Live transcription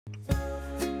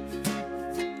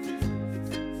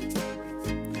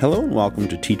Hello and welcome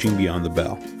to Teaching Beyond the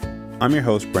Bell. I'm your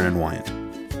host, Brennan Wyant.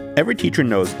 Every teacher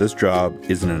knows this job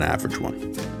isn't an average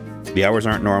one. The hours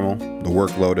aren't normal, the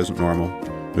workload isn't normal,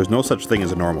 there's no such thing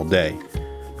as a normal day.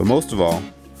 But most of all,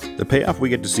 the payoff we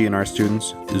get to see in our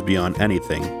students is beyond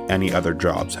anything any other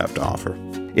jobs have to offer.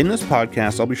 In this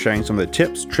podcast, I'll be sharing some of the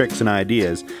tips, tricks, and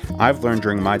ideas I've learned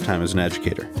during my time as an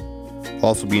educator. I'll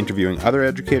also be interviewing other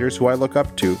educators who I look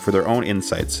up to for their own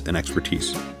insights and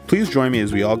expertise. Please join me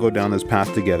as we all go down this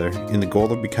path together in the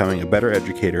goal of becoming a better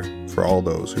educator for all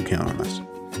those who count on us.